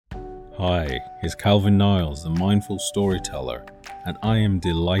Hi, it's Calvin Niles, the mindful storyteller, and I am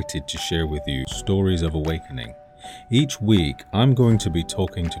delighted to share with you stories of awakening. Each week, I'm going to be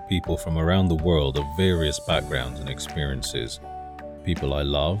talking to people from around the world of various backgrounds and experiences. People I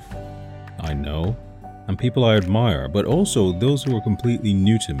love, I know, and people I admire, but also those who are completely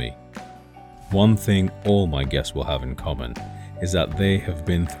new to me. One thing all my guests will have in common is that they have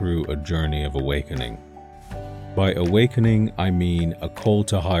been through a journey of awakening. By awakening, I mean a call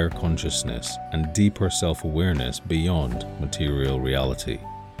to higher consciousness and deeper self-awareness beyond material reality.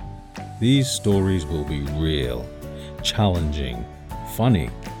 These stories will be real, challenging, funny,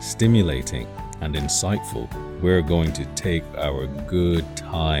 stimulating, and insightful. We're going to take our good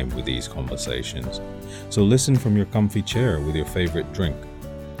time with these conversations. So listen from your comfy chair with your favorite drink,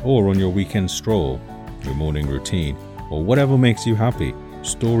 or on your weekend stroll, your morning routine, or whatever makes you happy.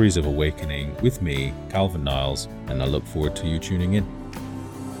 Stories of Awakening with me, Calvin Niles, and I look forward to you tuning in.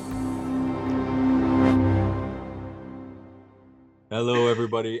 Hello,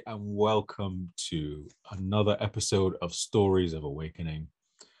 everybody, and welcome to another episode of Stories of Awakening.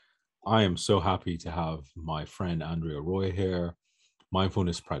 I am so happy to have my friend Andrea Roy here,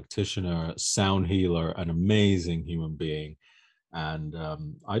 mindfulness practitioner, sound healer, an amazing human being. And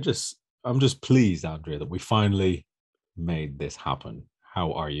I'm just pleased, Andrea, that we finally made this happen.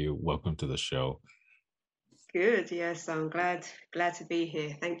 How are you? Welcome to the show. Good. Yes, I'm glad to be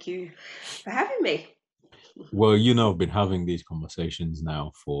here. Thank you for having me. Well, I've been having these conversations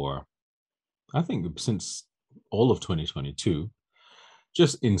now for, I think, since all of 2022,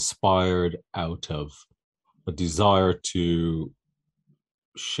 just inspired out of a desire to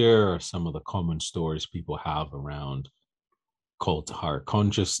share some of the common stories people have around call to higher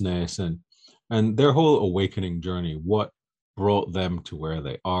consciousness and their whole awakening journey, what brought them to where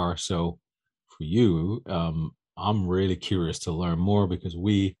they are. So for you, I'm really curious to learn more because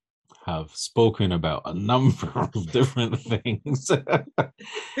we have spoken about a number of different things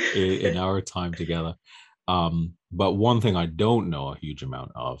in our time together. But one thing I don't know a huge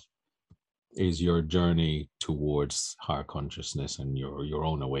amount of is your journey towards higher consciousness and your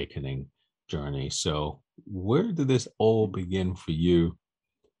own awakening journey. So where did this all begin for you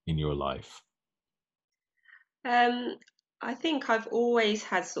in your life? Um, I think I've always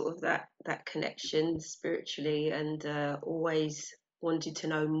had sort of that connection spiritually, and always wanted to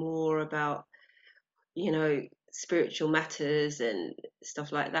know more about, spiritual matters and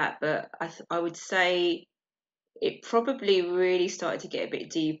stuff like that. But I would say it probably really started to get a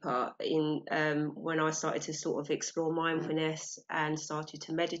bit deeper in when I started to sort of explore mindfulness and started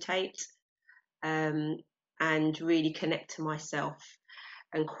to meditate. um, and really connect to myself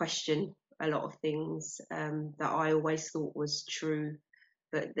and question a lot of things that I always thought was true,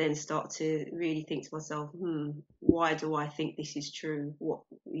 but then start to really think to myself, why do I think this is true?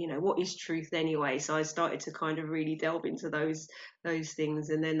 What is truth anyway? So I started to kind of really delve into those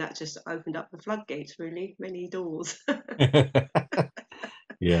things, and then that just opened up the floodgates, really, many doors.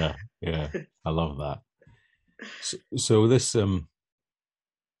 Yeah, yeah, I love that. So this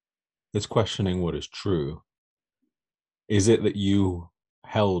questioning what is true, is it that you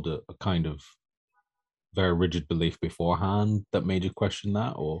held a kind of very rigid belief beforehand that made you question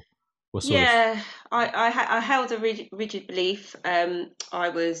that, or what sort of? Yeah, I held a rigid belief. I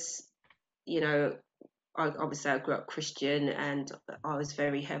was, you know, obviously I grew up Christian, and I was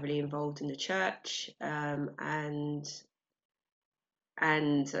very heavily involved in the church, and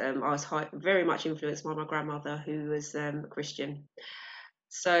I was very much influenced by my grandmother, who was Christian.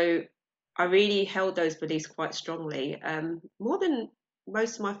 So I really held those beliefs quite strongly, more than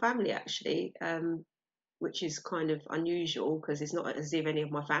most of my family actually. Which is kind of unusual because it's not as if any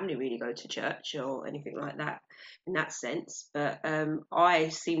of my family really go to church or anything like that in that sense. But I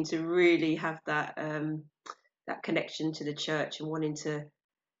seem to really have that connection to the church and wanting to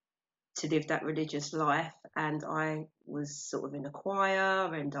live that religious life. And I was sort of in a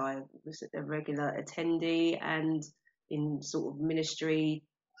choir, and I was a regular attendee, and in sort of ministry,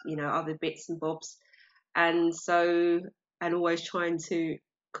 other bits and bobs. And so, and always trying to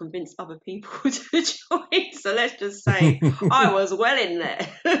convince other people to join. So let's just say I was well in there.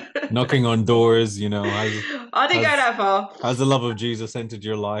 Knocking on doors, I didn't go has that far. has the love of Jesus entered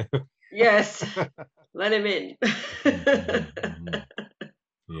your life? Yes, let him in.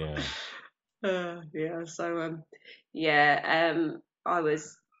 Yeah. Yeah, so yeah, I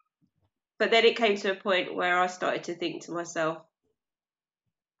was, but then it came to a point where I started to think to myself,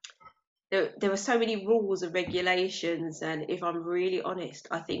 there were so many rules and regulations, and if I'm really honest,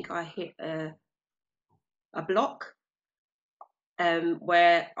 I think I hit a block,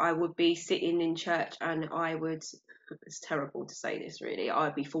 where I would be sitting in church and I would it's terrible to say this really,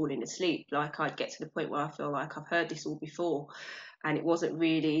 I'd be falling asleep. Like I'd get to the point where I feel like I've heard this all before, and it wasn't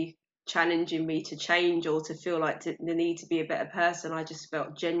really challenging me to change or to feel like the need to be a better person. I just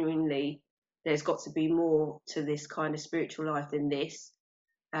felt genuinely there's got to be more to this kind of spiritual life than this.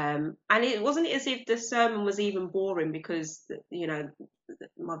 And it wasn't as if the sermon was even boring, because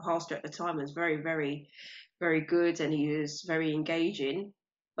my pastor at the time was very, very, very good, and he was very engaging.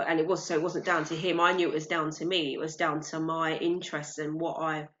 And it wasn't down to him. I knew it was down to me. It was down to my interests and what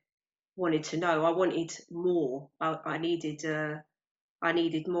I wanted to know. I wanted more. I needed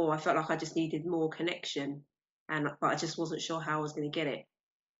more. I felt like I just needed more connection, but I just wasn't sure how I was going to get it.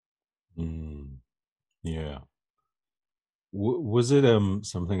 Yeah. Was it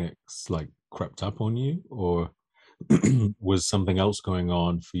something that's like crept up on you, or was something else going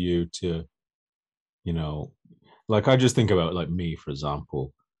on for you to, you know, like I just think about like me, for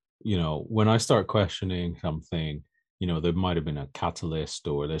example, when I start questioning something, there might have been a catalyst,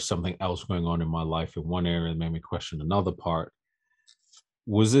 or there's something else going on in my life in one area that made me question another part.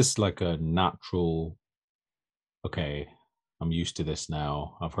 Was this like a natural, okay, I'm used to this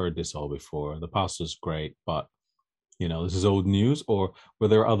now. I've heard this all before. The pastor's great, but this is old news? Or were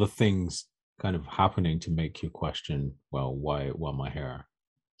there other things kind of happening to make you question, well, why am I here?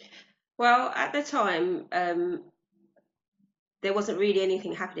 Well, at the time, there wasn't really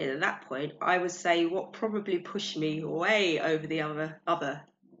anything happening at that point. I would say what probably pushed me way over the other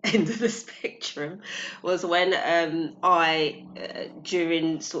end of the spectrum was when I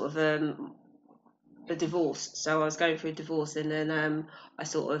during sort of a divorce. So I was going through a divorce, and then I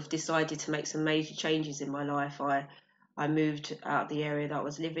sort of decided to make some major changes in my life. I moved out of the area that I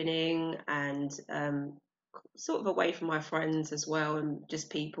was living in, and sort of away from my friends as well, and just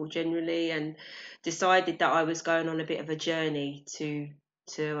people generally, and decided that I was going on a bit of a journey to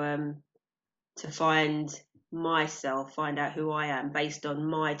um, to find myself, find out who I am based on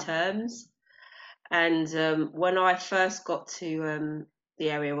my terms. And when I first got to the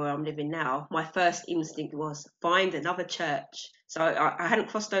area where I'm living now, my first instinct was find another church. So I hadn't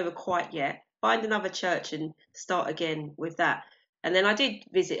crossed over quite yet. Find another church and start again with that. And then I did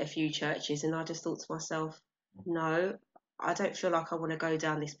visit a few churches, and I just thought to myself, no, I don't feel like I want to go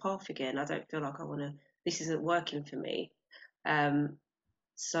down this path again. I don't feel like I want to, this isn't working for me. Um,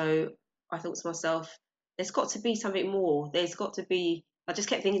 so I thought to myself, there's got to be something more. There's got to be, I just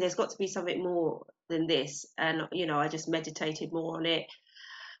kept thinking there's got to be something more than this. And, I just meditated more on it,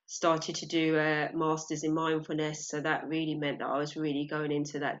 started to do a master's in mindfulness. So that really meant that I was really going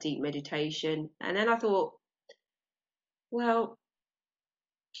into that deep meditation. And then I thought, well,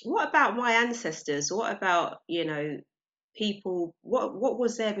 what about my ancestors? What about, people, what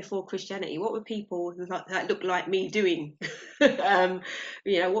was there before Christianity? What were people that looked like me doing? What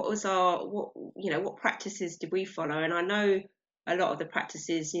was what practices did we follow? And I know a lot of the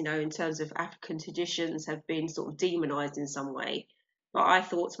practices, in terms of African traditions, have been sort of demonized in some way. But I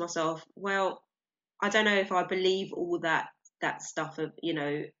thought to myself, well, I don't know if I believe all that stuff of,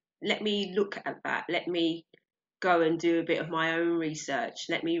 let me look at that. Let me go and do a bit of my own research.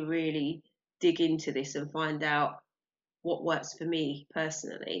 Let me really dig into this and find out what works for me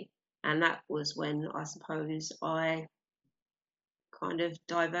personally. And that was when I suppose I kind of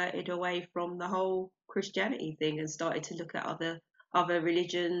diverted away from the whole Christianity thing and started to look at other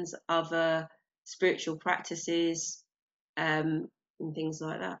religions, other spiritual practices, and things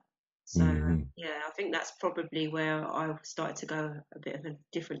like that. So Hmm. yeah, I think that's probably where I started to go a bit of a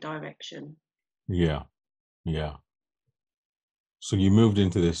different direction. Yeah, yeah. So you moved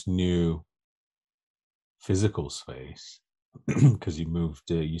into this new physical space because you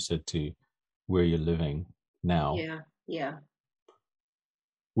moved, you said, to where you're living now. Yeah, yeah.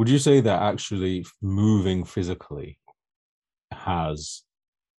 Would you say that actually moving physically has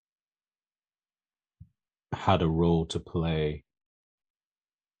had a role to play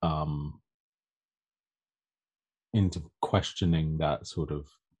um, into questioning that sort of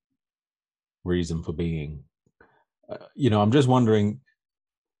reason for being? I'm just wondering,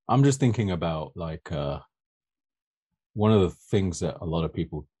 I'm just thinking about like one of the things that a lot of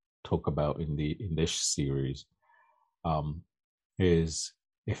people talk about in this series um, is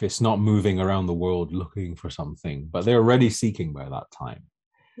if it's not moving around the world looking for something, but they're already seeking by that time.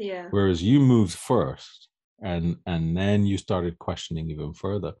 Yeah. Whereas you moved first, and then you started questioning even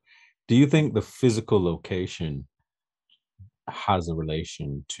further. Do you think the physical location has a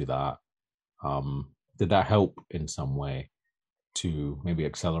relation to that? Did that help in some way to maybe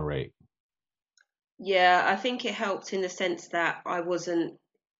accelerate? Yeah, I think it helped in the sense that I wasn't,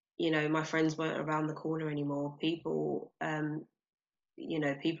 my friends weren't around the corner anymore. People weren't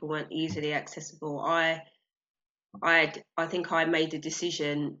easily accessible. I think I made the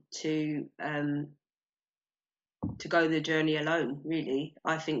decision to go the journey alone. Really,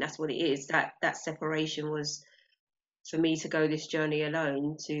 I think that's what it is. That separation was for me to go this journey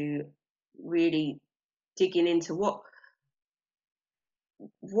alone, to really digging into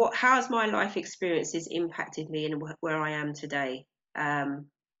how's my life experiences impacted me and where I am today, and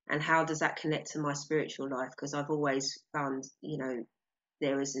how does that connect to my spiritual life? Because I've always found,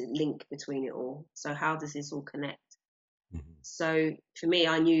 there is a link between it all. So how does this all connect? Mm-hmm. So for me,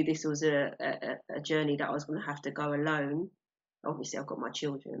 I knew this was a journey that I was going to have to go alone. Obviously, I've got my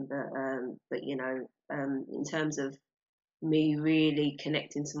children, but in terms of me really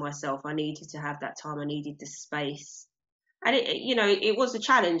connecting to myself, I needed to have that time. I needed the space, and it was a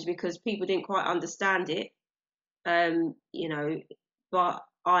challenge because people didn't quite understand it. But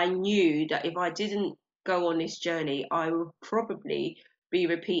I knew that if I didn't go on this journey, I would probably be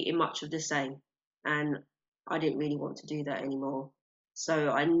repeating much of the same, and I didn't really want to do that anymore. So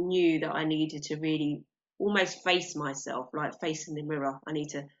I knew that I needed to really almost face myself, like facing the mirror. I need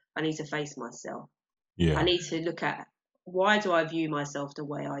to face myself. Yeah. I need to look at, why do I view myself the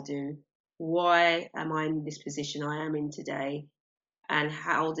way I do? Why am I in this position I am in today? And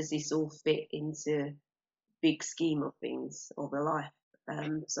how does this all fit into big scheme of things of a life?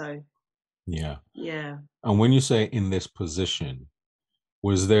 Yeah. Yeah. And when you say in this position,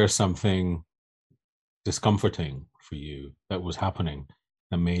 was there something discomforting for you that was happening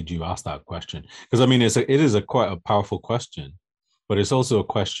that made you ask that question? Because I mean, it is quite a powerful question, but it's also a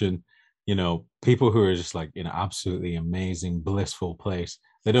question, people who are just like in an absolutely amazing, blissful place,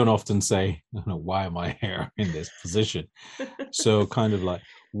 they don't often say, why am I here in this position? So kind of like,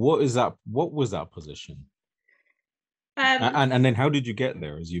 what was that position? And then how did you get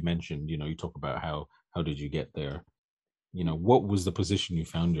there? As you mentioned, you talk about how did you get there? What was the position you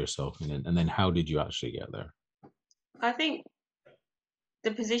found yourself in, and then how did you actually get there? I think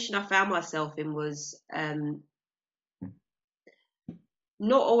the position I found myself in was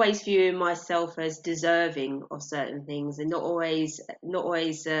not always viewing myself as deserving of certain things, and not always.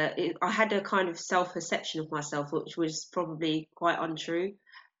 I had a kind of self-perception of myself, which was probably quite untrue.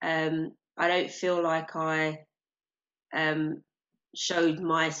 I don't feel like I showed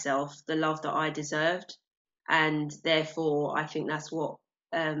myself the love that I deserved, and therefore I think that's what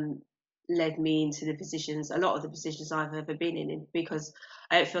led me into a lot of the positions I've ever been in, because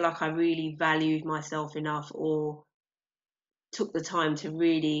I don't feel like I really valued myself enough or took the time to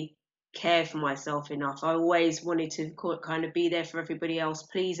really care for myself enough. I always wanted to kind of be there for everybody else,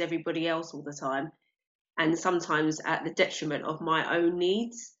 please everybody else all the time, and sometimes at the detriment of my own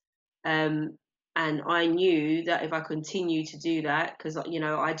needs. And I knew that if I continue to do that, because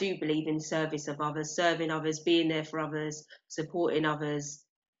I do believe in service of others, serving others, being there for others, supporting others,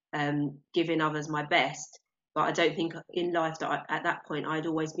 giving others my best. But I don't think in life that at that point I'd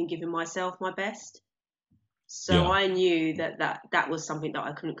always been giving myself my best. So Yeah. I knew that was something that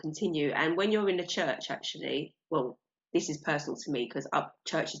I couldn't continue. And when you're in the church, actually, well, this is personal to me because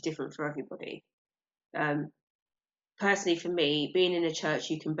church is different for everybody. Personally, for me, being in a church,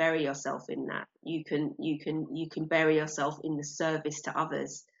 you can bury yourself in that. You can bury yourself in the service to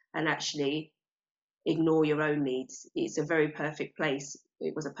others and actually ignore your own needs. It's a very perfect place.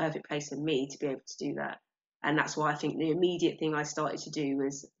 It was a perfect place for me to be able to do that. And that's why I think the immediate thing I started to do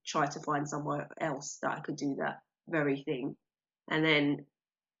was try to find somewhere else that I could do that very thing. And then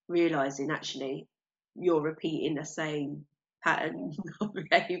realizing actually you're repeating the same pattern of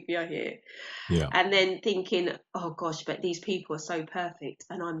behavior here. Yeah. And then thinking, oh gosh, but these people are so perfect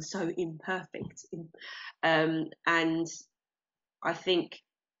and I'm so imperfect. And I think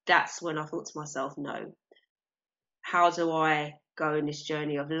that's when I thought to myself, no, how do I go in this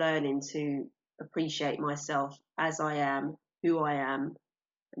journey of learning to appreciate myself as I am, who I am,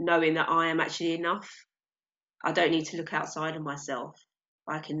 knowing that I am actually enough. I don't need to look outside of myself.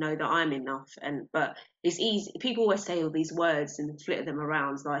 I can know that I'm enough. But it's easy. People always say all these words and flitter them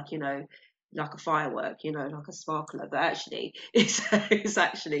around like, like a firework, like a sparkler. But actually, it's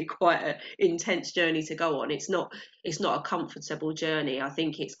actually quite an intense journey to go on. It's not a comfortable journey. I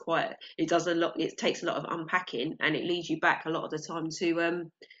think it does a lot. It takes a lot of unpacking, and it leads you back a lot of the time to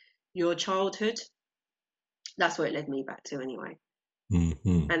your childhood. That's where it led me back to anyway.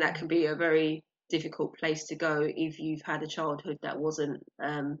 Mm-hmm. And that can be a very difficult place to go if you've had a childhood that wasn't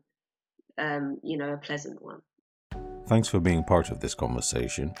a pleasant one. Thanks for being part of this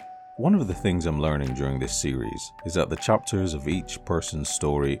conversation. One of the things I'm learning during this series is that the chapters of each person's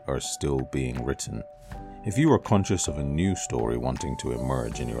story are still being written. If you are conscious of a new story wanting to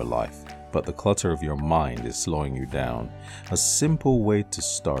emerge in your life, but the clutter of your mind is slowing you down, a simple way to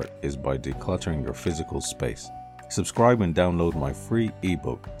start is by decluttering your physical space. Subscribe and download my free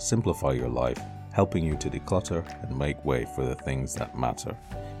ebook, Simplify Your Life, helping you to declutter and make way for the things that matter.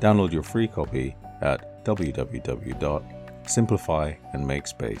 Download your free copy at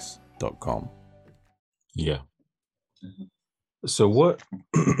www.simplifyandmakespace.com. Yeah. So what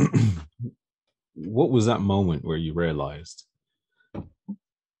was that moment where you realized that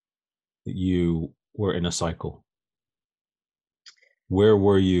you were in a cycle? Where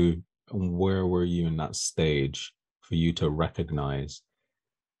were you in that stage for you to recognize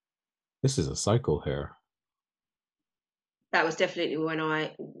this is a cycle here? That was definitely when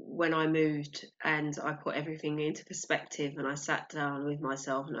I moved and I put everything into perspective and I sat down with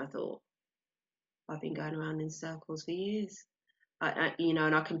myself and I thought, I've been going around in circles for years.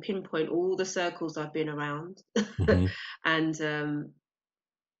 And I can pinpoint all the circles I've been around. Mm-hmm. And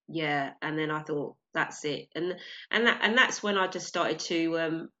and then I thought, that's it. And that's when I just started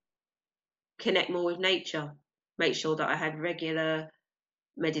to connect more with nature, make sure that I had regular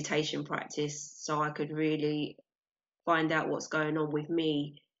meditation practice so I could really find out what's going on with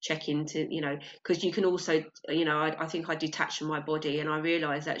me, check into, because you can also, I think I detached from my body, and I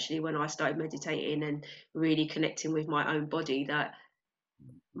realized actually when I started meditating and really connecting with my own body that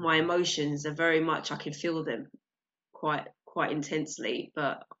my emotions are very much, I can feel them quite intensely,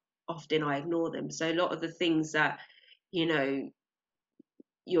 but often I ignore them. So a lot of the things that,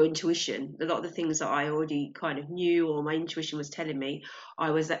 your intuition, a lot of the things that I already kind of knew or my intuition was telling me, I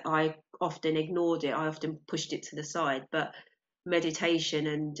often ignored it. I often pushed it to the side. But meditation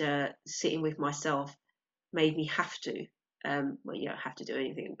and sitting with myself made me have to. Well, you don't have to do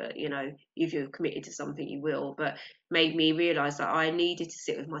anything, but if you're committed to something, you will. But made me realize that I needed to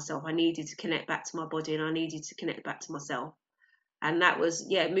sit with myself. I needed to connect back to my body, and I needed to connect back to myself. And that was,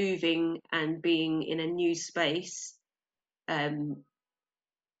 moving and being in a new space.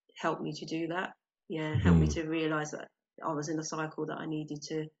 Helped me to do that. Helped me to realize that I was in a cycle that I needed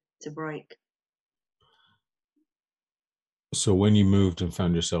to break. So when you moved and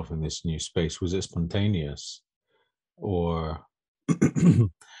found yourself in this new space, was it spontaneous? Or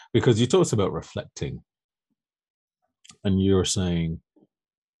because you talked about reflecting, and you're saying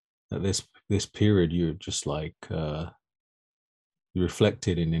that this period you're just like you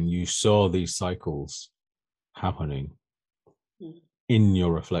reflected in and you saw these cycles happening in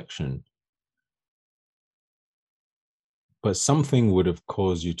your reflection, but something would have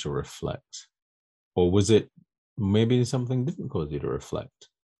caused you to reflect. Or was it maybe something didn't cause you to reflect?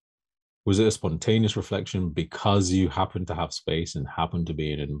 Was it a spontaneous reflection because you happened to have space and happened to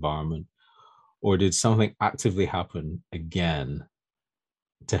be in an environment? Or did something actively happen again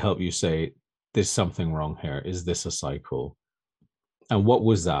to help you say, there's something wrong here? Is this a cycle? And what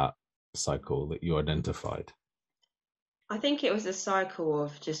was that cycle that you identified? I think it was a cycle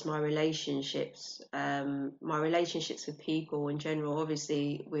of just my relationships with people in general.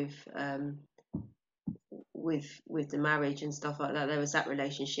 Obviously, with the marriage and stuff like that, there was that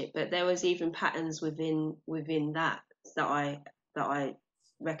relationship, but there was even patterns within that I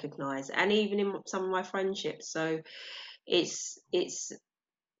recognize, and even in some of my friendships. So it's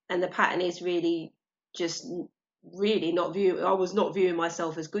and the pattern is really just really not view. I was not viewing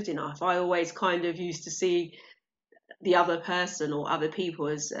myself as good enough. I always kind of used to see the other person or other people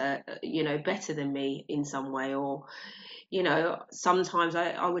as better than me in some way, or sometimes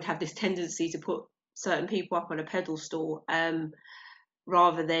I would have this tendency to put certain people up on a pedestal,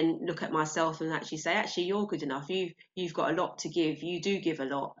 rather than look at myself and actually say, actually, you're good enough. You've got a lot to give. You do give a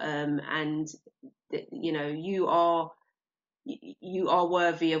lot, and you are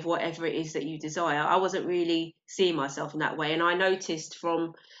worthy of whatever it is that you desire. I wasn't really seeing myself in that way, and I noticed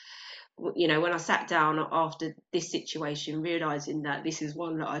from when I sat down after this situation, realizing that this is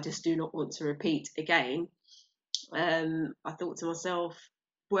one that I just do not want to repeat again. I thought to myself,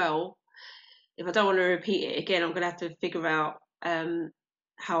 well, if I don't want to repeat it again, I'm going to have to figure out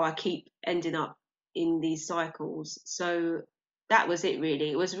how I keep ending up in these cycles. So that was it,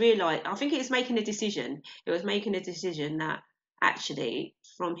 really. It was I think it was making a decision. It was making a decision that actually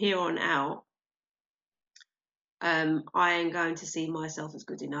from here on out, I am going to see myself as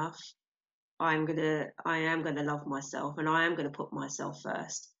good enough. I am gonna love myself, and I am gonna put myself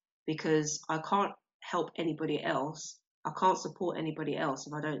first, because I can't help anybody else. I can't support anybody else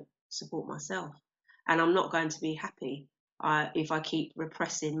if I don't support myself, and I'm not going to be happy if I keep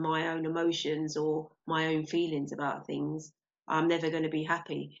repressing my own emotions or my own feelings about things. I'm never going to be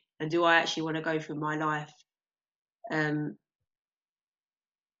happy. And do I actually want to go through my life in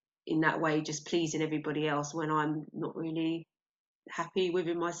that way, just pleasing everybody else when I'm not really happy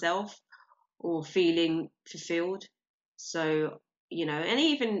within myself or feeling fulfilled? So and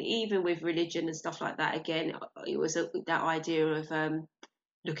even with religion and stuff like that, again, it was that idea of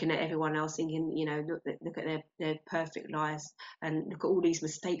looking at everyone else, thinking, look at their perfect lives, and look at all these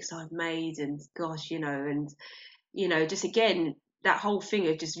mistakes I've made, and gosh, and just again, that whole thing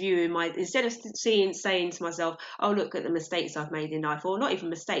of just viewing instead of saying to myself, oh, look at the mistakes I've made in life, or not even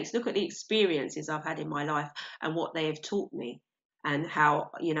mistakes, look at the experiences I've had in my life and what they have taught me, and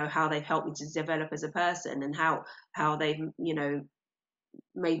how they've helped me to develop as a person, and how they've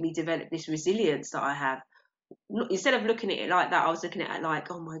made me develop this resilience that I have. Instead of looking at it like that, I was looking at it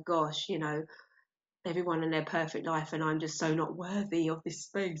like, oh my gosh, everyone in their perfect life, and I'm just so not worthy of this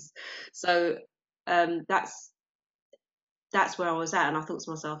space. So that's where I was at, and I thought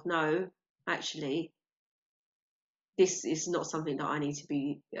to myself, no, actually, this is not something that I need to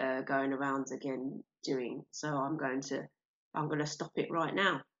be going around again doing. So I'm going to stop it right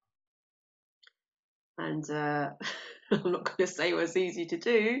now. And I'm not going to say it was easy to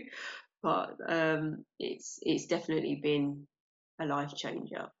do, but it's definitely been a life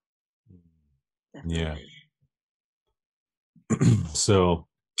changer. Definitely. Yeah. So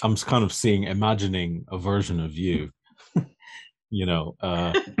I'm kind of imagining a version of you,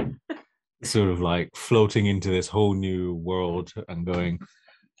 sort of like floating into this whole new world and going,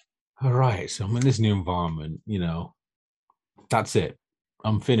 all right, so I'm in this new environment, that's it.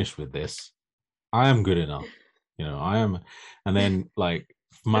 I'm finished with this. I am good enough. I am. And then, like,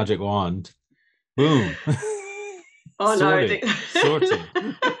 magic wand, boom. Oh no, I didn't. Sorted.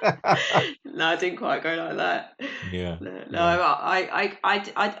 No, I didn't quite go like that. Yeah. No, Yeah.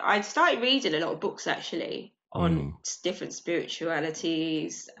 I started reading a lot of books actually on different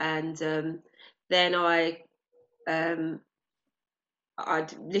spiritualities, and then I'd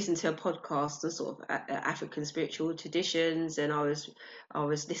listened to a podcast on sort of African spiritual traditions, and I was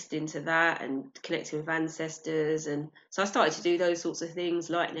listening to that and connecting with ancestors, and so I started to do those sorts of things,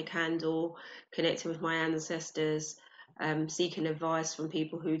 lighting a candle, connecting with my ancestors, seeking advice from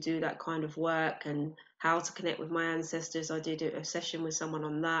people who do that kind of work and how to connect with my ancestors. I did a session with someone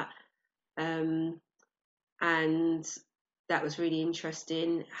on that, and that was really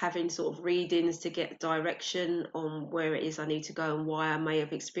interesting, having sort of readings to get direction on where it is I need to go and why I may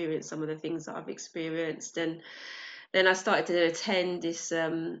have experienced some of the things that I've experienced. And then I started to attend this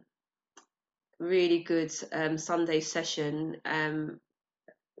really good Sunday session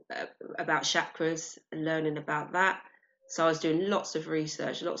about chakras and learning about that. So I was doing lots of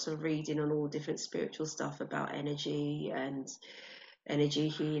research, lots of reading on all different spiritual stuff about energy and energy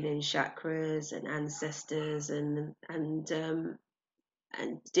healing, chakras and ancestors, and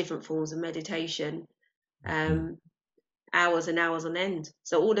different forms of meditation, hours and hours on end.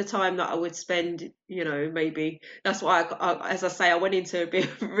 So all the time that I would spend, maybe that's why as I say, I went into a bit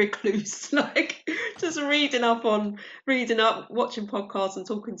of a recluse, like just reading up, watching podcasts and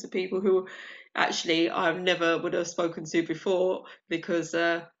talking to people who actually I never would have spoken to before, because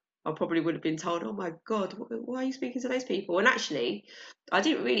I probably would have been told, oh my God, why are you speaking to those people? And actually, I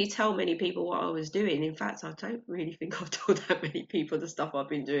didn't really tell many people what I was doing. In fact, I don't really think I've told that many people the stuff I've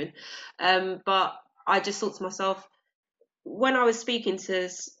been doing. But I just thought to myself, when I was speaking to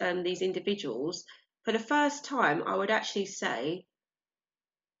these individuals, for the first time, I would actually say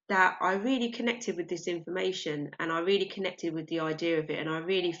that I really connected with this information, and I really connected with the idea of it, and I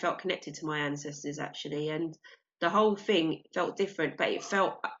really felt connected to my ancestors actually, and the whole thing felt different, but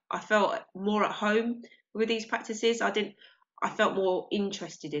I felt more at home with these practices. I felt more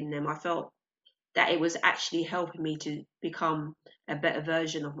interested in them. I felt that it was actually helping me to become a better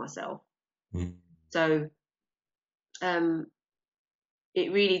version of myself. So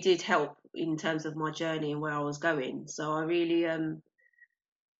it really did help in terms of my journey and where I was going. So I really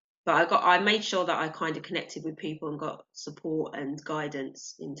but I made sure that I kind of connected with people and got support and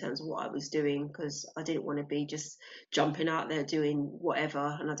guidance in terms of what I was doing, because I didn't want to be just jumping out there doing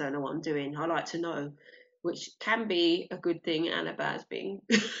whatever and I don't know what I'm doing. I like to know, which can be a good thing and a bad thing,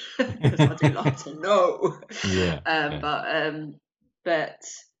 because I do like to know. But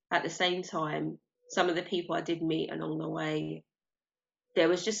at the same time, some of the people I did meet along the way, there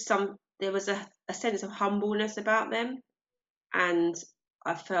was a sense of humbleness about them, and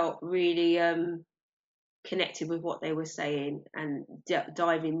I felt really connected with what they were saying, and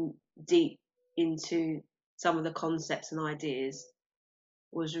diving deep into some of the concepts and ideas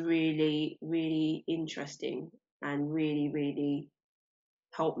was really, really interesting, and really, really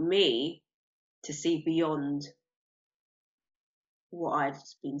helped me to see beyond what I'd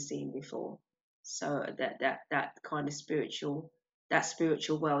been seeing before. So that kind of spiritual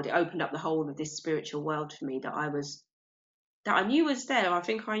world, it opened up the whole of this spiritual world for me that I knew was there. I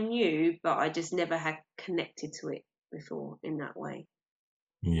think I knew, but I just never had connected to it before in that way.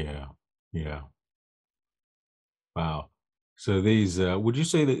 Yeah. Yeah. Wow. So these, would you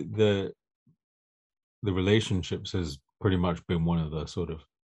say that the relationships has pretty much been one of the sort of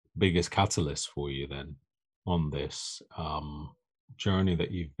biggest catalysts for you then on this journey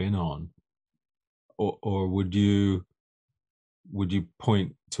that you've been on, or would you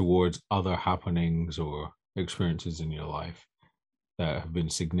point towards other happenings or experiences in your life that have been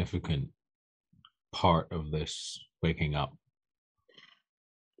significant part of this waking up?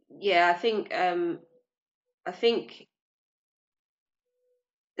 Yeah, I think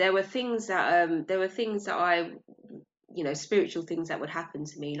there were things that I, spiritual things that would happen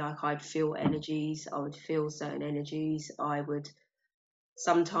to me. Like I'd feel energies, I would feel certain energies. I would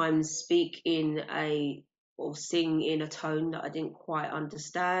sometimes speak in a or sing in a tone that I didn't quite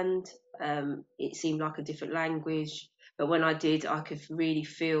understand. It seemed like a different language, but when I did, I could really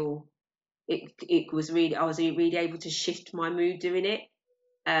feel it. It was really, I was really able to shift my mood doing it,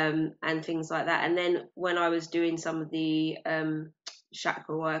 and things like that. And then when I was doing some of the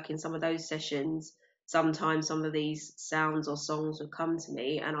chakra work in some of those sessions, sometimes some of these sounds or songs would come to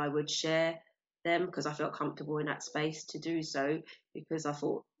me and I would share them because I felt comfortable in that space to do so, because I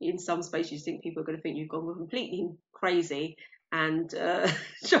thought in some spaces you think people are going to think you've gone completely crazy. And but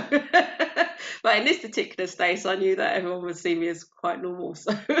in this particular space I knew that everyone would see me as quite normal,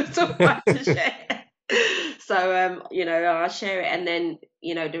 so it's all right to share. So I share it, and then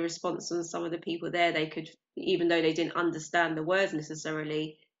the response from some of the people there, they could, even though they didn't understand the words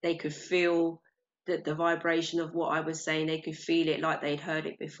necessarily, they could feel the vibration of what I was saying. They could feel it like they'd heard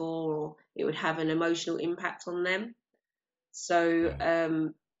it before, or it would have an emotional impact on them. So Yeah.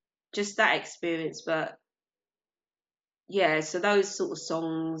 just that experience. But yeah, so those sort of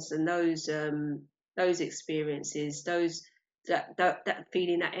songs and those experiences, that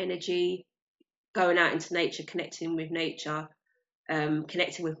feeling, that energy, going out into nature, connecting with nature,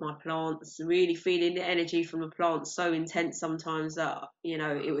 connecting with my plants, really feeling the energy from the plants so intense sometimes that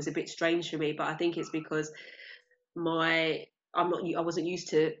it was a bit strange for me. But I think it's because I wasn't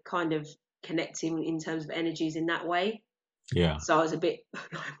used to kind of connecting in terms of energies in that way. Yeah. So I was a bit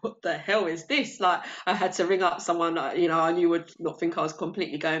like, what the hell is this? Like, I had to ring up someone that, I knew would not think I was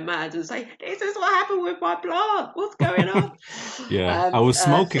completely going mad and say, this is what happened with my plant. What's going on? Yeah. I Um, was uh,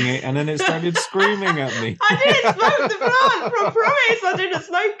 smoking it and then it started screaming at me. I didn't smoke the plant. I promise I didn't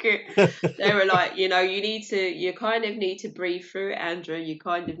smoke it. They were like, you kind of need to breathe through it, Andrew. You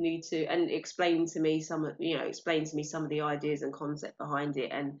kind of need to, and explain to me some of the ideas and concept behind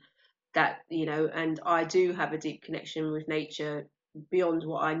it. And that, and I do have a deep connection with nature beyond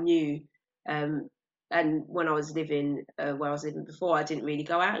what I knew. And when I was living where I was living before, I didn't really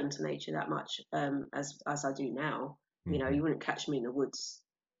go out into nature that much, as I do now. Mhm. You wouldn't catch me in the woods,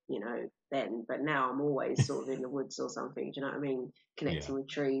 then, but now I'm always sort of in the woods or something. Do you know what I mean? Yeah. Connecting with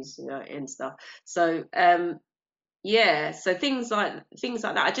trees, and stuff. So yeah, so things like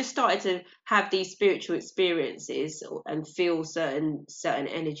that. I just started to have these spiritual experiences and feel certain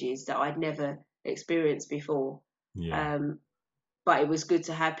energies that I'd never experienced before. Yeah. Um, but it was good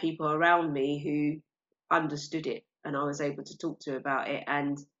to have people around me who understood it, and I was able to talk to about it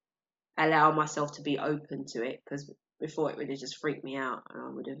and allow myself to be open to it, because before it would have just freaked me out, and I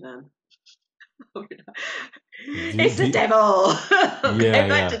would have Do, it's the do, devil. yeah, Go back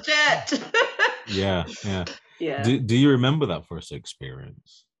yeah, to church. yeah, yeah. Yeah. Do you remember that first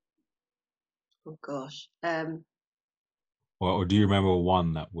experience? Oh gosh. Or do you remember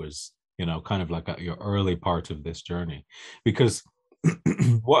one that was, kind of like at your early part of this journey? Because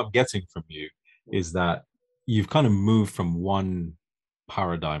what I'm getting from you is that you've kind of moved from one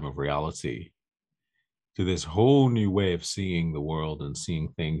paradigm of reality to this whole new way of seeing the world and seeing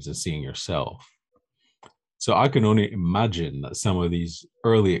things and seeing yourself. So I can only imagine that some of these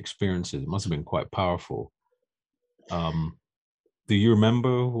early experiences must have been quite powerful. Um, do you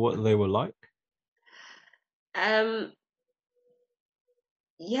remember what they were like? Um,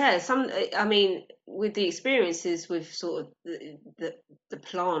 yeah, I mean, with the experiences with sort of the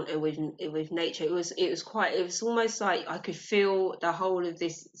plant and with nature, it was almost like I could feel the whole of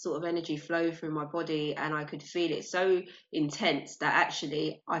this sort of energy flow through my body, and I could feel it so intense that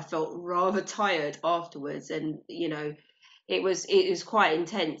actually I felt rather tired afterwards. And it was quite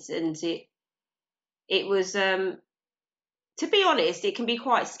intense, and it was to be honest, it can be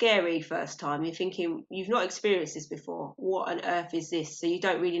quite scary first time. You're thinking, you've not experienced this before. What on earth is this? So you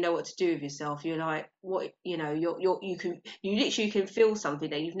don't really know what to do with yourself. You're like, what? You literally can feel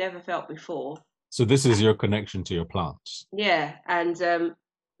something that you've never felt before. So this is your connection to your plants. Yeah, and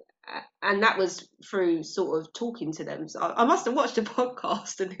And that was through sort of talking to them. So I must have watched a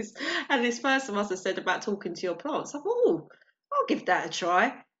podcast, and this person must have said about talking to your plants. I thought, oh, I'll give that a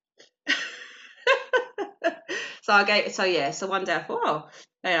try. So one day I thought, oh,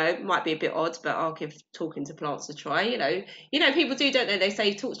 it might be a bit odd, but I'll give talking to plants a try. People do, don't they? They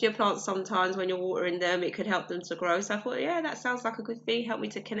say talk to your plants sometimes when you're watering them. It could help them to grow. So I thought, yeah, that sounds like a good thing. Help me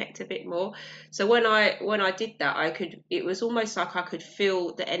to connect a bit more. So when I did that, it was almost like I could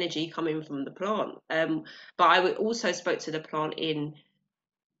feel the energy coming from the plant. But I would also spoke to the plant in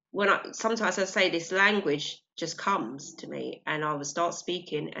sometimes I say this language just comes to me, and I would start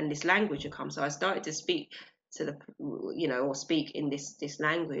speaking and this language would come. So I started to speak to or speak in this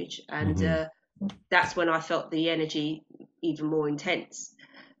language, and Hmm. that's when I felt the energy even more intense.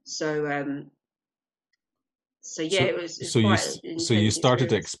 So yeah, So, it's quite an so you intense started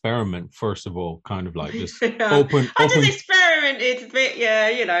to experience. experiment first of all, kind of like just Yeah, open, I just experimented a bit, yeah,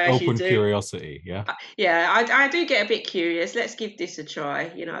 as you open do. curiosity. Yeah, Yeah, I do get a bit curious. Let's give this a try.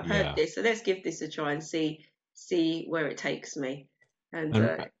 I've heard yeah. this, so let's give this a try and see where it takes me. And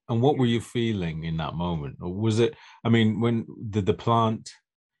And and what yeah. were you feeling in that moment? Or was it? I mean, when did the plant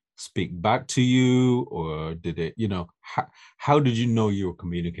speak back to you, or did it? How did you know you were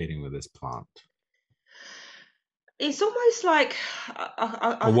communicating with this plant? It's almost like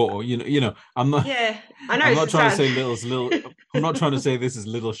Or what? I'm not. yeah, I know I'm it's not the trying to sound. say little. I'm not trying to say this is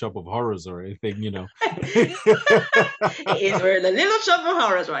Little Shop of Horrors or anything. It is. We're in the little shop of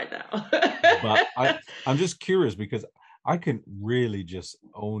horrors right now. But I'm just curious because I can really just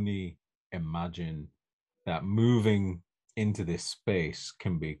only imagine that moving into this space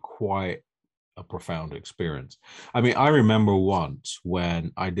can be quite a profound experience. I mean, I remember once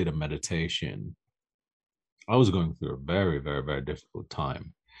when I did a meditation, I was going through a very, very, very difficult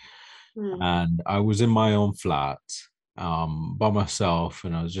time. Hmm. And I was in my own flat by myself,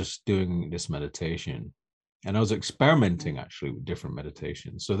 and I was just doing this meditation. And I was experimenting actually with different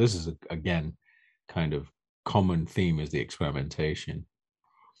meditations. So this is, again, kind of common theme is the experimentation.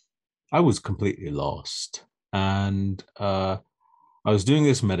 I was completely lost. And I was doing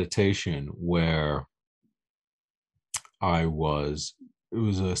this meditation where it was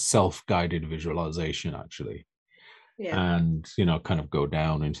a self-guided visualization actually. Yeah. And, kind of go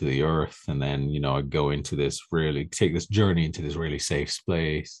down into the earth. And then, I go into this really take this journey into this really safe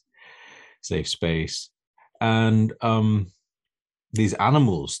space. And these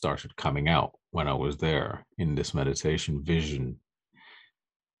animals started coming out when I was there in this meditation vision.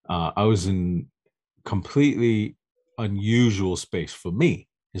 I was in completely unusual space for me.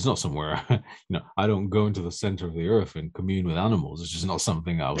 It's not somewhere, I don't go into the center of the earth and commune with animals. It's just not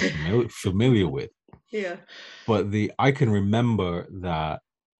something I was familiar with. Yeah. But I can remember that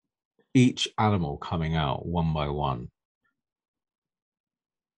each animal coming out one by one.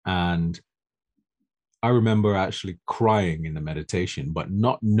 And I remember actually crying in the meditation, but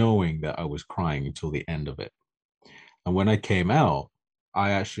not knowing that I was crying until the end of it. And when I came out,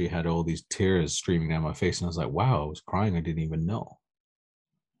 I actually had all these tears streaming down my face. And I was like, wow, I was crying. I didn't even know.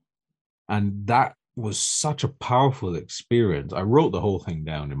 And that was such a powerful experience. I wrote the whole thing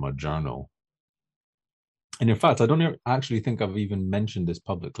down in my journal. And in fact, I don't actually think I've even mentioned this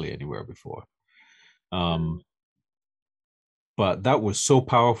publicly anywhere before. Mm. Um, but that was so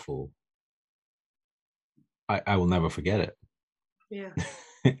powerful. I will never forget it. Yeah.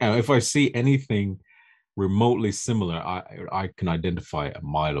 And if I see anything remotely similar, I can identify it a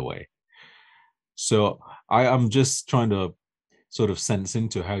mile away. So I'm just trying to sort of sense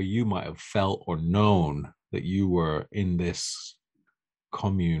into how you might have felt or known that you were in this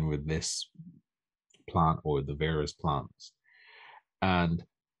commune with this plant or the various plants, and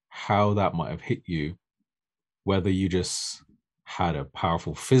how that might have hit you, whether you just had a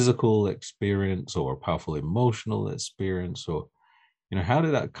powerful physical experience or a powerful emotional experience, or how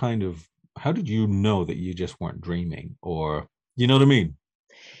did you know that you just weren't dreaming, or you know what I mean?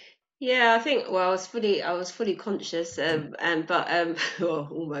 Yeah, I think. Well, I was fully conscious, and but well,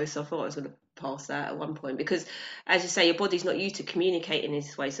 almost. I thought I was going to pass that at one point because, as you say, your body's not used to communicating in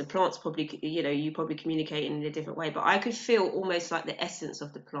this way. So plants probably, you probably communicate in a different way. But I could feel almost like the essence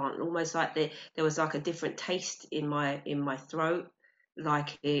of the plant, almost like there was like a different taste in my throat,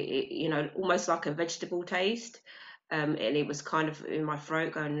 like almost like a vegetable taste, and it was kind of in my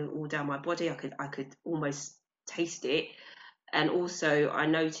throat, going all down my body. I could almost taste it. And also I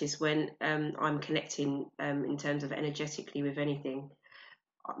notice when I'm connecting in terms of energetically with anything,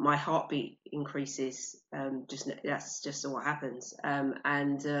 my heartbeat increases. Just that's just what happens,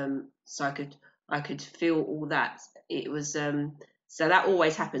 and so I could feel all that. It was so that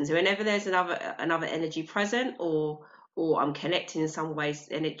always happens whenever there's another energy present, or I'm connecting in some ways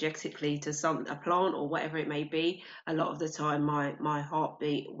energetically to a plant or whatever it may be, a lot of the time my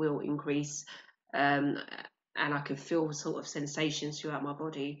heartbeat will increase, um, and I can feel sort of sensations throughout my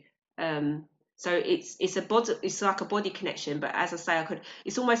body. So it's a body, it's like a body connection. But as I say,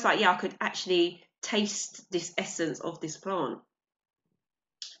 it's almost like, yeah, I could actually taste this essence of this plant,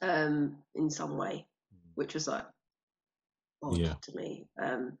 in some way, which was like odd Yeah. to me.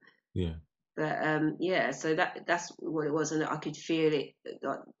 Yeah. But yeah, so that's what it was, and I could feel it,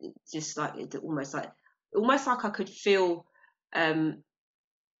 like, just like it, almost like I could um,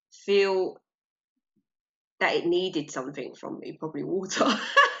 feel that it needed something from me, probably water.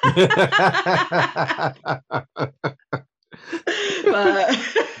 but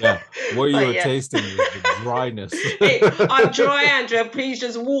Yeah. What you but were yeah. tasting was the dryness. I'm dry, Andrea. Please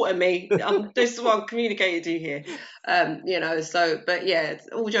just water me. This is what I'm communicating to you here. So, but yeah,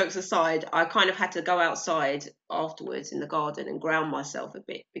 all jokes aside, I kind of had to go outside afterwards in the garden and ground myself a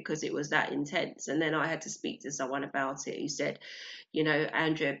bit because it was that intense. And then I had to speak to someone about it who said,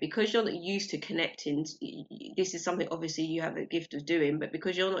 Andrea, because you're not used to connecting, this is something obviously you have a gift of doing, but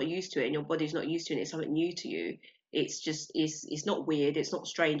because you're not used to it and your body's not used to it, it's something new to you. It's not weird, it's not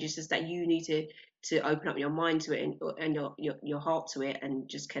strange, it's just that you need to open up your mind to it, and your heart to it, and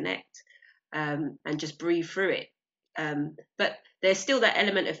just connect, and just breathe through it. But there's still that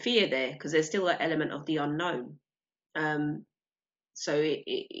element of fear there, because there's still that element of the unknown. So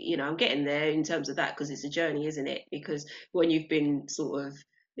I'm getting there in terms of that, because it's a journey, isn't it? Because when you've been sort of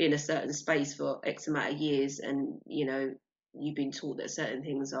in a certain space for X amount of years, and you've been taught that certain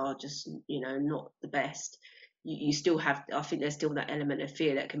things are just not the best, you still have, I think there's still that element of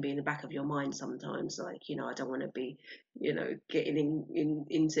fear that can be in the back of your mind sometimes, like, I don't want to be getting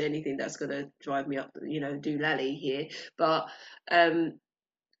into anything that's going to drive me up, do lally here. Um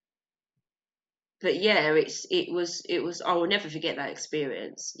but yeah, it was I will never forget that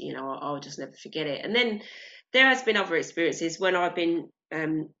experience. I'll just never forget it. And then there has been other experiences when I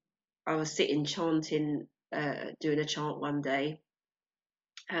was sitting chanting, doing a chant one day,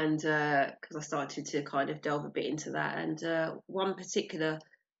 and because I started to kind of delve a bit into that, and one particular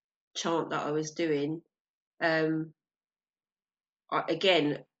chant that I was doing, um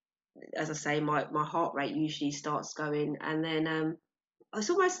again, as I say, my heart rate usually starts going, and then it's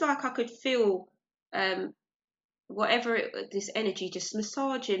almost like I could feel, um this energy just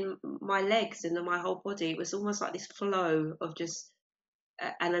massaging my legs and then my whole body. It was almost like this flow of just,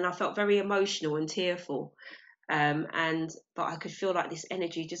 and then I felt very emotional and tearful, but I could feel like this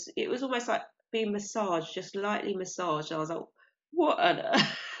energy, just, it was almost like being massaged, just lightly massaged. I was like, what on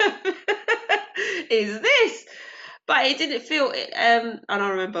earth is this? But it didn't feel it. And I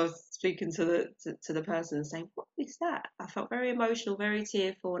remember speaking to the person and saying, "What is that?" I felt very emotional, very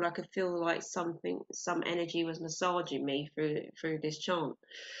tearful, and I could feel like some energy was massaging me through this chant.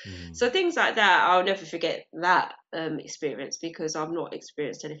 Mm. So things like that, I'll never forget that experience, because I've not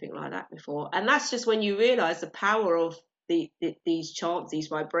experienced anything like that before. And that's just when you realise the power of these chants, these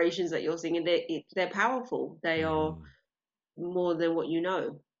vibrations that you're singing. They're powerful. They are Mm. more than what you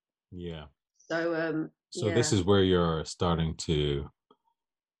know. Yeah. So So this yeah. is where you're starting to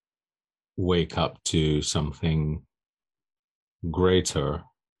wake up to something greater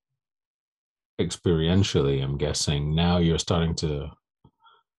experientially, I'm guessing. Now you're starting to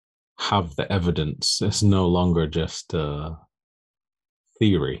have the evidence. It's no longer just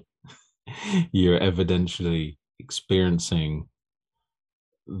theory. You're evidentially experiencing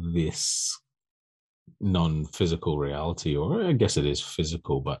this non-physical reality, or I guess it is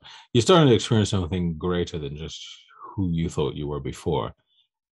physical, but you're starting to experience something greater than just who you thought you were before.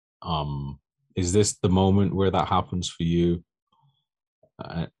 Um, is this the moment where that happens for you?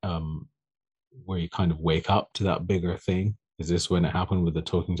 Where you kind of wake up to that bigger thing? Is this when it happened with the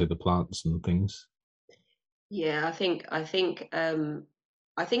talking to the plants and things? Yeah, I think it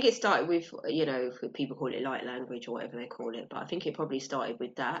started with, people call it light language or whatever they call it, but I think it probably started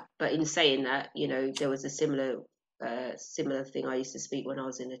with that. But in saying that, there was a similar thing I used to speak when I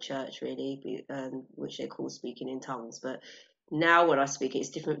was in the church, really, which they call speaking in tongues. But now when I speak it, it's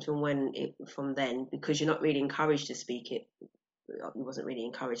different from then, because you're not really encouraged to speak it. I wasn't really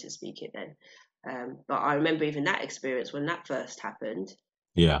encouraged to speak it then. But I remember even that experience when that first happened,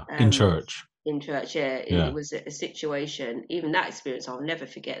 Yeah, in um, church. in church. Yeah, it Yeah. was a situation. Even that experience, I'll never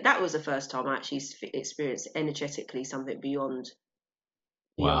forget. That was the first time I actually experienced energetically something beyond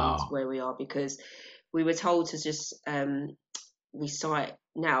Wow. where we are, because we were told to just recite.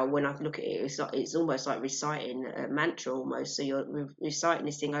 Now, when I look at it, it's almost like reciting a mantra almost. So you're reciting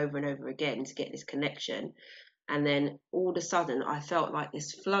this thing over and over again to get this connection. And then all of a sudden, I felt like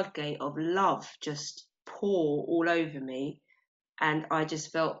this floodgate of love just pour all over me, and I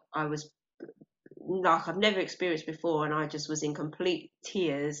just felt I was like I've never experienced before, and I just was in complete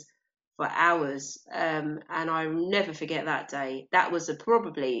tears for hours. And I'll never forget that day. That was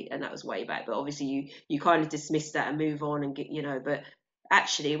probably, and that was way back, but obviously you kind of dismiss that and move on and get, but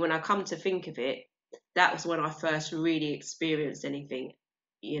actually when I come to think of it, that was when I first really experienced anything,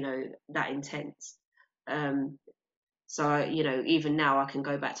 that intense. So, even now I can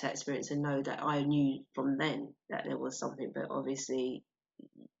go back to that experience and know that I knew from then that there was something, but obviously,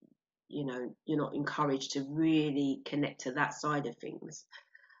 you're not encouraged to really connect to that side of things.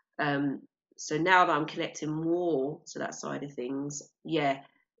 So now that I'm connecting more to that side of things, yeah,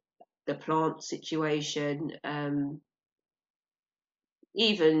 the plant situation,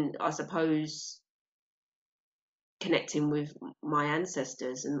 even I suppose connecting with my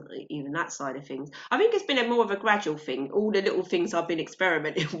ancestors and even that side of things. I think it's been a more of a gradual thing. All the little things I've been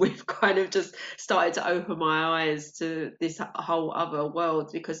experimenting with kind of just started to open my eyes to this whole other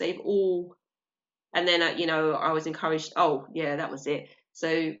world, because they've all, and then I was encouraged, oh yeah, that was it.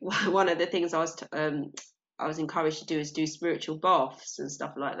 So one of the things I was encouraged to do is do spiritual baths and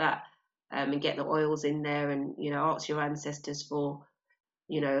stuff like that, and get the oils in there, and ask your ancestors for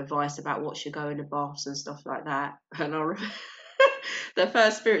advice about what should go in the baths and stuff like that. And I remember the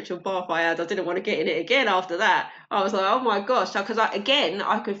first spiritual bath I had, I didn't want to get in it again after that. I was like, oh my gosh, because I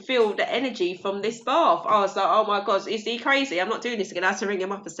could feel the energy from this bath. I was like, oh my gosh, is he crazy? I'm not doing this again. I had to ring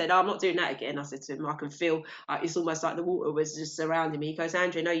him up and said, oh, I'm not doing that again. I said to him, I can feel, it's almost like the water was just surrounding me. He goes,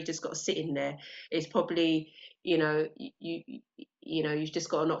 Andrea, no, you just got to sit in there. It's probably, you've just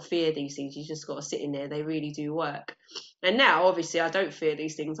got to not fear these things. You just got to sit in there. They really do work. And now, obviously, I don't fear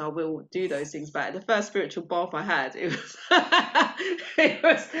these things. I will do those things. But the first spiritual bath I had, it was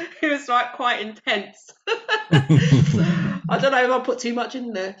it was like quite intense. I don't know if I put too much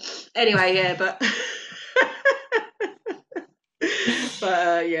in there. Anyway, yeah, but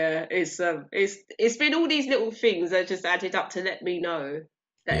yeah, it's been all these little things that just added up to let me know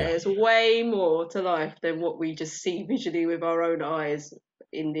that there's way more to life than what we just see visually with our own eyes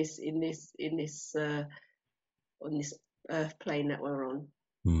in this on this earth plane that we're on.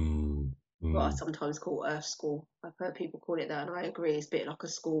 What I sometimes call Earth School. I've heard people call it that, and I agree. It's a bit like a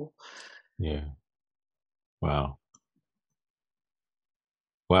school. Yeah. Wow.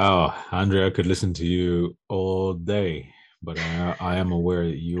 Wow, Andrea, I could listen to you all day, but I am aware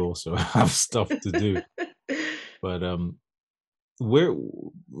that you also have stuff to do. But where,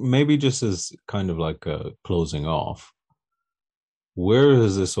 maybe just as kind of like a closing off, where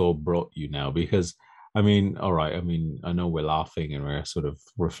has this all brought you now? Because I mean, all right, I mean, I know we're laughing and we're sort of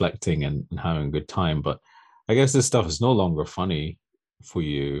reflecting and having a good time, but I guess this stuff is no longer funny for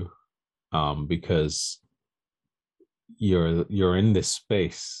you, because you're in this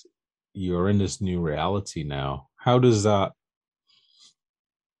space, you're in this new reality now. How does that,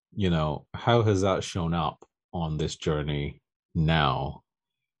 how has that shown up on this journey now?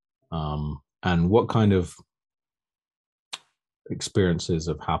 And what kind of experiences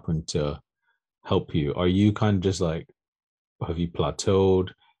have happened to help you? Are you kind of just like, have you plateaued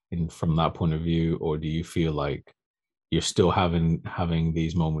in from that point of view, or do you feel like you're still having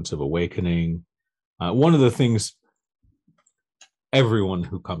these moments of awakening? One of the things everyone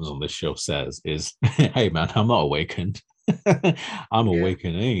who comes on this show says is, "Hey, man, I'm not awakened. I'm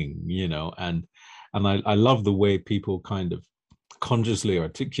awakening," and I love the way people kind of consciously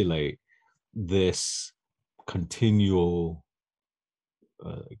articulate this continual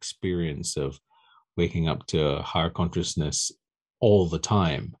experience of waking up to a higher consciousness all the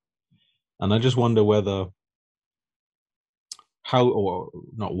time. And I just wonder how, or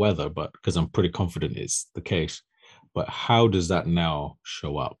not whether, but because I'm pretty confident it's the case, but how does that now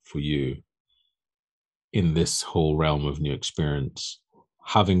show up for you in this whole realm of new experience,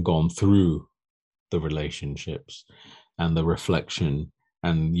 having gone through the relationships and the reflection?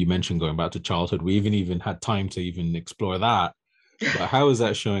 And you mentioned going back to childhood. We even had time to even explore that. But how is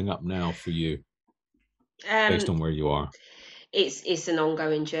that showing up now for you, based on where you are? It's an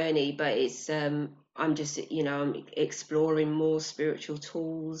ongoing journey, but I'm just I'm exploring more spiritual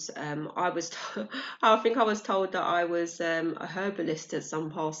tools. I think I was told that I was a herbalist at some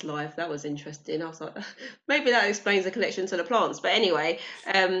past life. That was interesting. I was like, maybe that explains the connection to the plants. But anyway,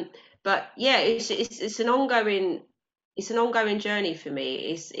 but yeah, it's an ongoing journey for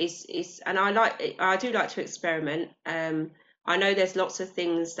me. And I do like to experiment. I know there's lots of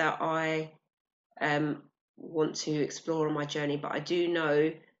things that I want to explore on my journey, but I do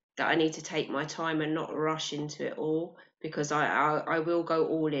know that I need to take my time and not rush into it all, because I will go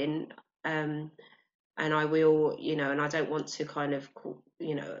all in, and I will, and I don't want to kind of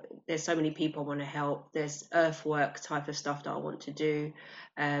there's so many people I want to help. There's earthwork type of stuff that I want to do,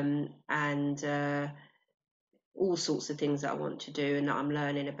 and all sorts of things that I want to do and that I'm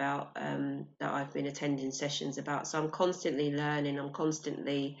learning about, that I've been attending sessions about. So I'm constantly learning, I'm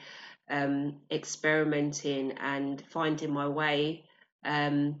constantly experimenting and finding my way.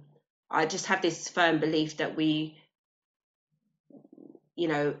 I just have this firm belief that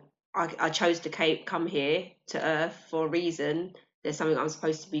I chose to come here to Earth for a reason. There's something I'm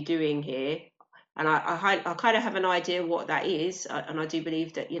supposed to be doing here. And I kind of have an idea what that is. And I do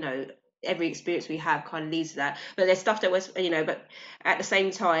believe that, every experience we have kind of leads to that. But there's stuff that was, but at the same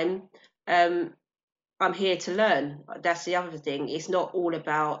time, I'm here to learn. That's the other thing. It's not all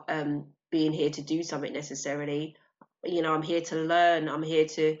about being here to do something necessarily. I'm here to learn.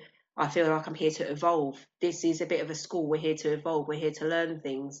 I feel like I'm here to evolve. This is a bit of a school. We're here to evolve. We're here to learn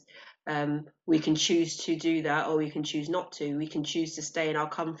things. We can choose to do that, or we can choose not to. We can choose to stay in our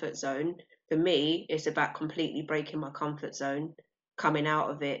comfort zone. For me, it's about completely breaking my comfort zone, coming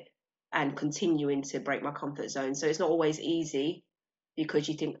out of it, and continuing to break my comfort zone. So it's not always easy, because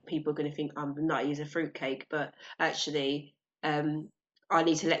you think people are going to think I'm nutty as a fruitcake, but actually, I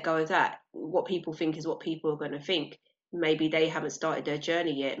need to let go of that. What people think is what people are going to think. Maybe they haven't started their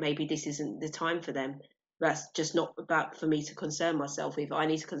journey yet. Maybe this isn't the time for them. That's just not about for me to concern myself with. I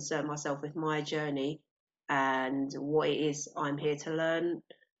need to concern myself with my journey and what it is I'm here to learn,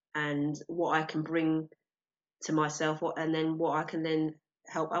 and what I can bring to myself, and then what I can then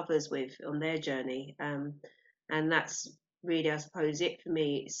help others with on their journey. And that's really, I suppose, it for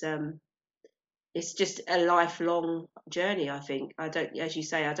me. It's just a lifelong journey. I think, as you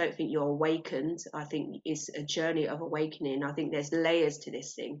say, I don't think you're awakened. I think it's a journey of awakening. I think there's layers to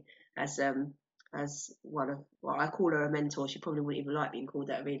this thing. As one of, well, I call her a mentor. She probably wouldn't even like being called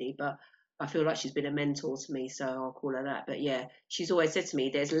that, really, but I feel like she's been a mentor to me, so I'll call her that. But yeah, she's always said to me,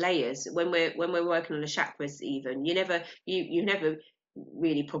 there's layers when we're working on the chakras. Even you never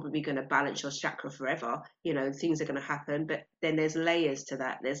really probably going to balance your chakra forever. Things are going to happen, but then there's layers to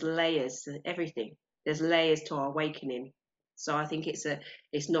that. There's layers to everything. There's layers to our awakening. So I think it's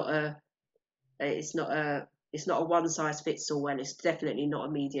not a one size fits all, and it's definitely not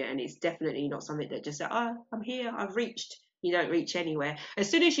immediate, and it's definitely not something that just I'm here, I've reached. You don't reach anywhere. As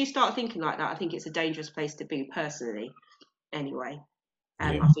soon as you start thinking like that, I think it's a dangerous place to be, personally, anyway.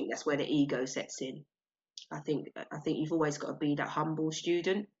 And I think that's where the ego sets in. I think you've always got to be that humble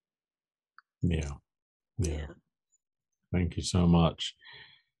student. Yeah. Thank you so much,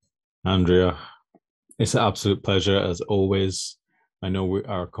 Andrea. It's an absolute pleasure as always. I know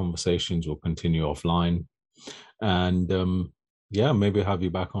our conversations will continue offline, and maybe have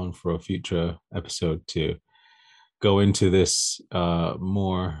you back on for a future episode to go into this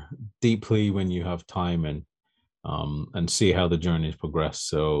more deeply when you have time, and see how the journey's progressed.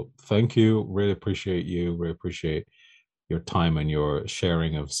 So thank you. Really appreciate you. Really appreciate your time and your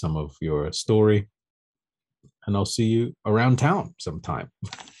sharing of some of your story. And I'll see you around town sometime.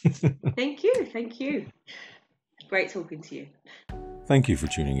 Thank you. Great talking to you. Thank you for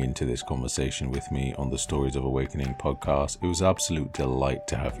tuning into this conversation with me on the Stories of Awakening podcast. It was an absolute delight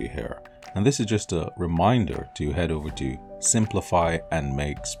to have you here. And this is just a reminder to head over to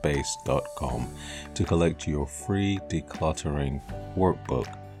simplifyandmakespace.com to collect your free decluttering workbook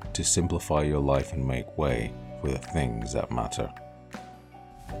to simplify your life and make way for the things that matter.